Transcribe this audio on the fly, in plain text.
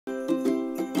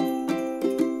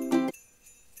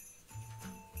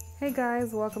Hey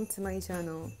guys, welcome to my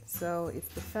channel. So it's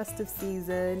the festive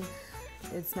season.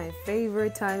 It's my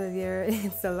favorite time of year.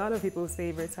 It's a lot of people's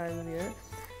favorite time of year.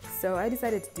 So I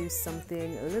decided to do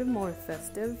something a little more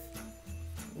festive.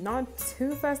 Not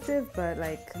too festive, but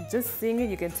like just seeing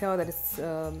it, you can tell that it's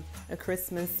a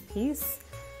Christmas piece.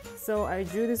 So I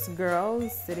drew this girl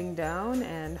sitting down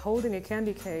and holding a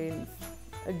candy cane,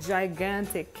 a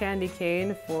gigantic candy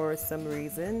cane for some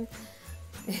reason.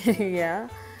 Yeah.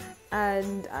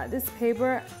 And this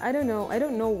paper, I don't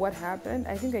know what happened.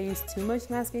 I think I used too much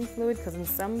masking fluid because in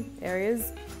some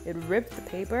areas it ripped the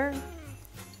paper.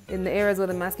 In the areas where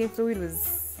the masking fluid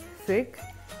was thick.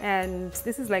 And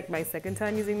this is like my second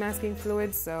time using masking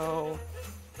fluid, so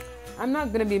I'm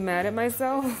not gonna be mad at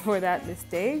myself for that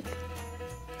mistake.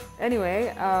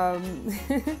 Anyway,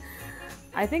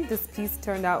 I think this piece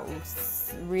turned out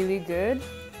really good.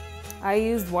 I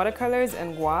used watercolors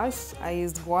and gouache. I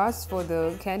used gouache for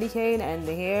the candy cane and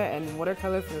the hair and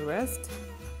watercolor for the rest.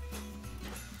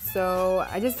 So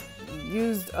I just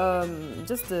used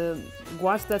just the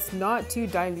gouache that's not too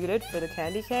diluted for the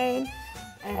candy cane,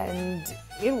 and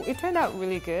it turned out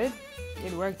really good.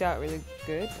 It worked out really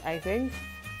good, I think.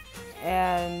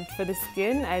 And for the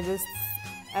skin,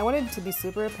 I wanted it to be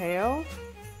super pale.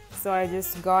 So I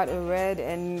just got a red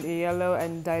and a yellow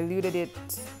and diluted it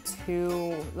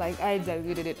I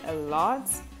diluted it a lot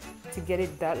to get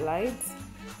it that light.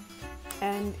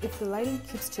 And if the lighting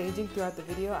keeps changing throughout the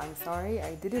video, I'm sorry.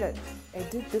 I did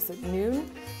this at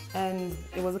noon and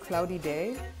it was a cloudy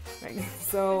day.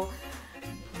 So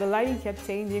the lighting kept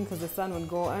changing because the sun would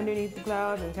go underneath the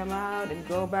clouds and come out and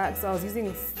go back. So I was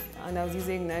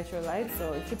using natural light,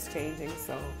 so it keeps changing.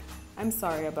 So I'm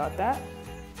sorry about that.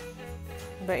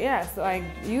 But yeah, so I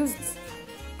used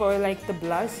for like the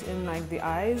blush in like the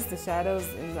eyes, the shadows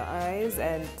in the eyes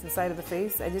and the side of the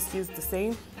face, I just used the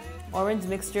same orange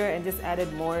mixture and just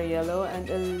added more yellow and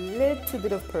a little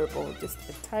bit of purple, just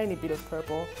a tiny bit of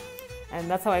purple. And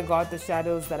that's how I got the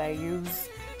shadows that I use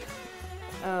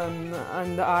on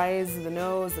the eyes, the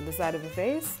nose, and the side of the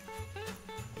face.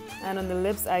 And on the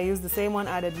lips, I used the same one,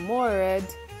 added more red.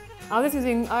 I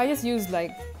just used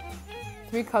like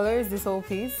 3 colors this whole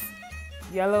piece.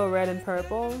 Yellow, red, and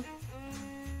purple.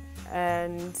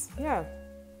 And yeah,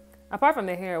 apart from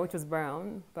the hair, which was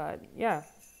brown, but yeah.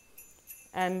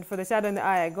 And for the shadow in the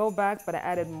eye, I go back, but I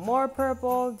added more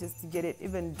purple just to get it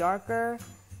even darker.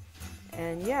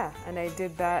 And yeah, and I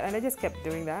did that, and I just kept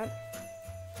doing that.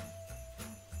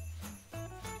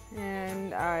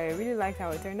 And I really liked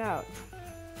how it turned out.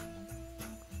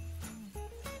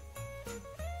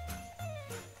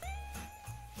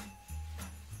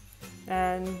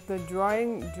 And the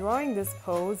drawing this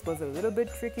pose was a little bit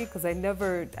tricky because I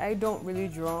don't really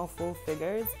draw full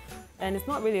figures, and it's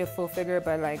not really a full figure,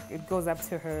 but like it goes up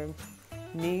to her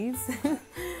knees.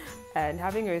 And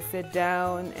having her sit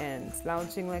down and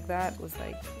slouching like that was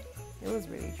it was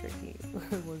really tricky.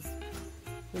 It was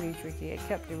really tricky. I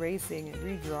kept erasing and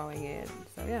redrawing it,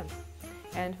 so yeah.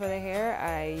 And for the hair,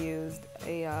 I used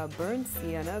a burnt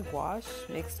sienna gouache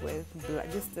mixed with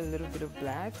just a little bit of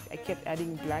black. I kept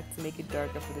adding black to make it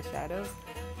darker for the shadows,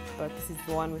 but this is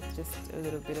the one with just a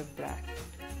little bit of black.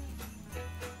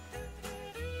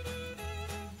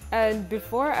 And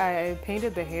before I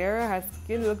painted the hair, her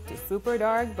skin looked super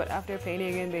dark, but after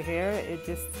painting in the hair,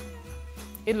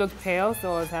 it looked pale,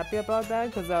 so I was happy about that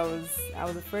because I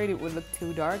was afraid it would look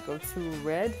too dark or too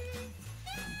red.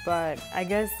 But I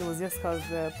guess it was just because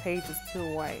the paint is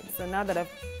too white. So now that I've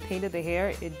painted the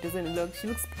hair, she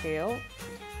looks pale,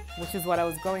 which is what I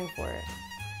was going for.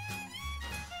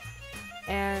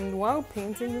 And while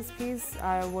painting this piece,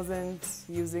 I wasn't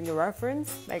using a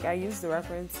reference. Like I used the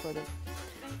reference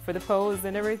for the pose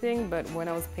and everything, but when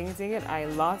I was painting it, I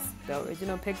lost the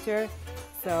original picture.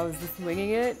 So I was just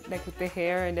winging it, like with the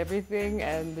hair and everything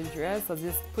and the dress. I was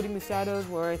just putting the shadows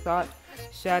where I thought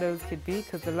shadows could be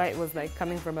because the light was like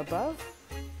coming from above.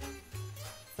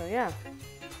 So yeah.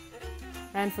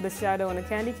 And for the shadow on the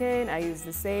candy cane, I used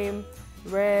the same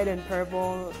red and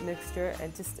purple mixture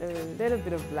and just a little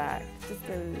bit of black, just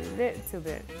a little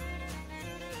bit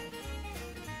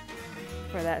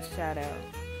for that shadow.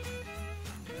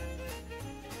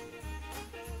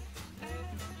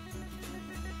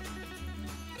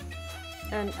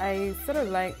 And I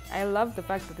love the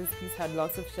fact that this piece had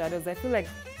lots of shadows. I feel like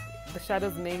the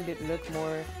shadows made it look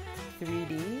more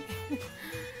 3D.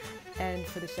 And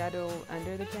for the shadow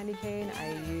under the candy cane,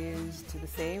 I used the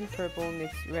same purple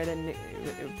red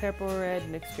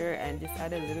mixture and just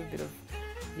added a little bit of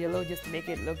yellow just to make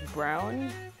it look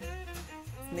brown.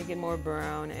 Just make it more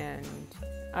brown, and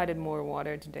added more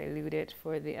water to dilute it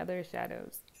for the other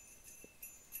shadows.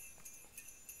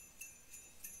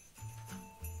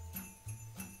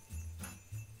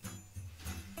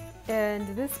 And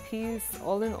this piece,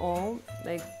 all in all,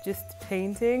 like just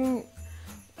painting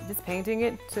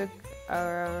it took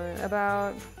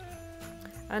about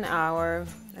an hour.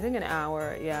 I think an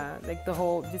hour, yeah. Like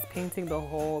just painting the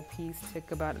whole piece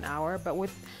took about an hour. But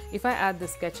if I add the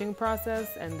sketching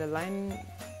process and the line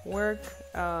work,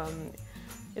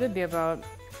 it'll be about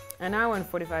an hour and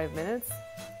 45 minutes.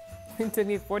 It took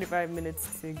me 45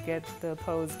 minutes to get the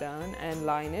pose done and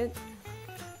line it.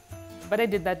 But I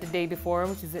did that the day before,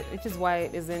 which is why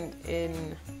it isn't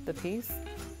in the piece,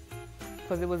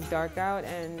 because it was dark out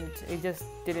and it just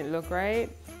didn't look right.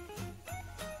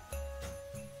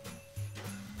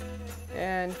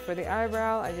 And for the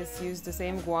eyebrow, I just used the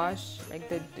same gouache, like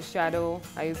the shadow.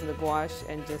 I used the gouache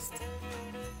and just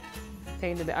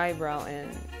painted the eyebrow in.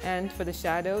 And for the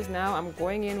shadows, now I'm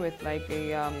going in with like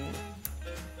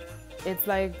it's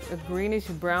like a greenish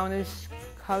brownish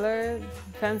color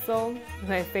pencil,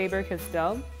 my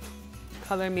Faber-Castell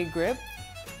Color Me Grip,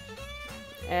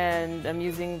 and I'm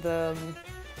using the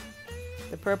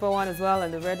purple one as well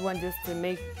and the red one just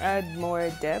to add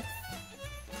more depth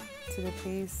to the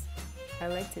piece. I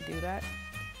like to do that,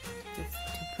 just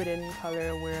to put in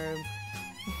color where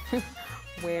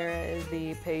where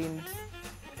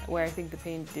I think the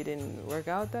paint didn't work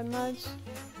out that much.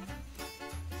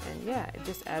 And yeah, it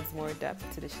just adds more depth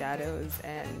to the shadows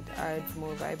and adds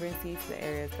more vibrancy to the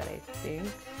areas that I think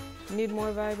need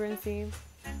more vibrancy.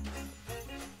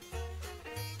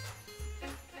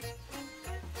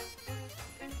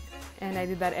 And I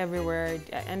did that everywhere.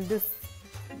 And this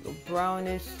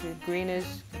brownish, greenish,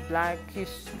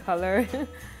 blackish color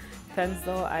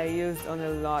pencil I used on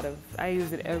I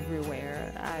used it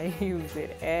everywhere. I used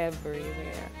it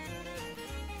everywhere.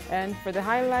 And for the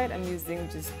highlight, I'm using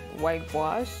just white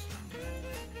gouache,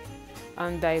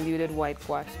 undiluted white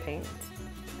gouache paint,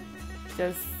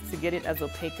 just to get it as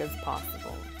opaque as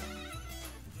possible.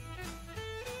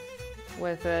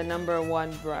 With a number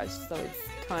 1 brush, so it's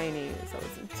tiny, so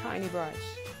it's a tiny brush.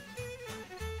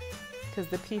 Because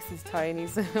the piece is tiny,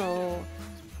 so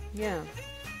yeah.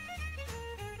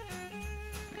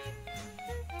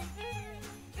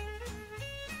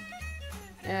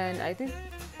 And I think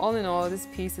all in all, this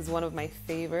piece is one of my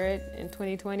favorite in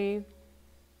 2020.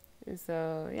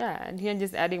 So yeah, and here I'm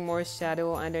just adding more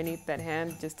shadow underneath that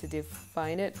hand just to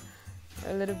define it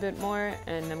a little bit more.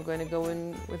 And I'm going to go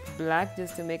in with black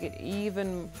just to make it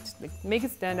make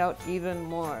it stand out even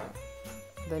more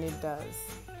than it does.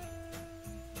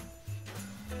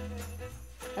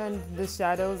 And the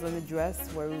shadows on the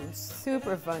dress were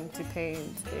super fun to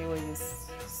paint. They were just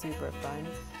super fun.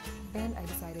 And I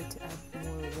decided to add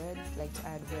more red, like to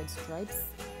add red stripes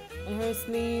on her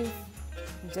sleeve,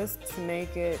 just to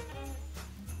make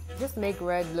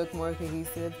red look more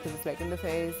cohesive, because it's like in the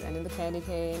face and in the candy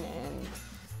cane, and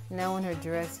now on her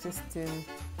dress, just to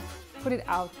put it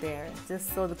out there,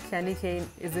 just so the candy cane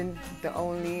isn't the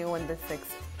only one that's like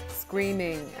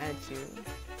screaming at you.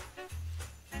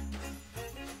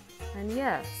 And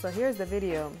yeah, so here's the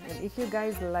video, and if you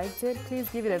guys liked it, please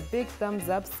give it a big thumbs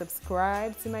up,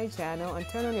 subscribe to my channel, and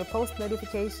turn on your post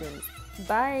notifications.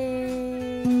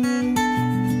 Bye!